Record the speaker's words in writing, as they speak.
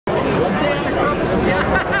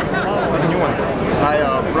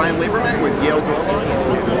I'm Lieberman with Yale Door Locks.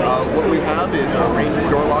 What we have is a range of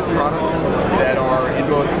door lock products that are in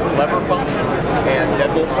both lever function and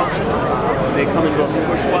deadbolt function. They come in both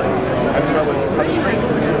push button as well as touchscreen.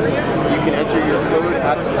 You can enter your code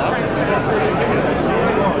at the lock,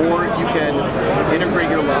 or you can integrate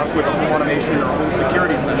your lock with a home automation or home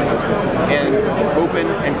security system and open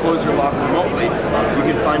and close your lock remotely. You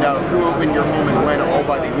can find out who opened your home and when, all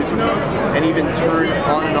by the user code, and even turn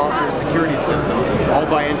on and off your security system, all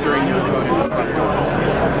by entering your code in the front door.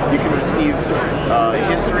 You can receive a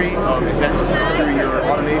history of events through your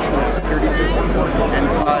automation or security system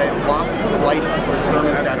and tie locks, lights,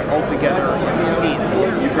 thermostats all together in scenes.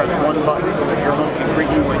 You press one button, your home can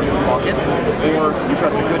greet you when you walk in, or you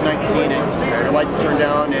press a good night scene and your lights turn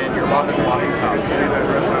down and your locks will lock your house.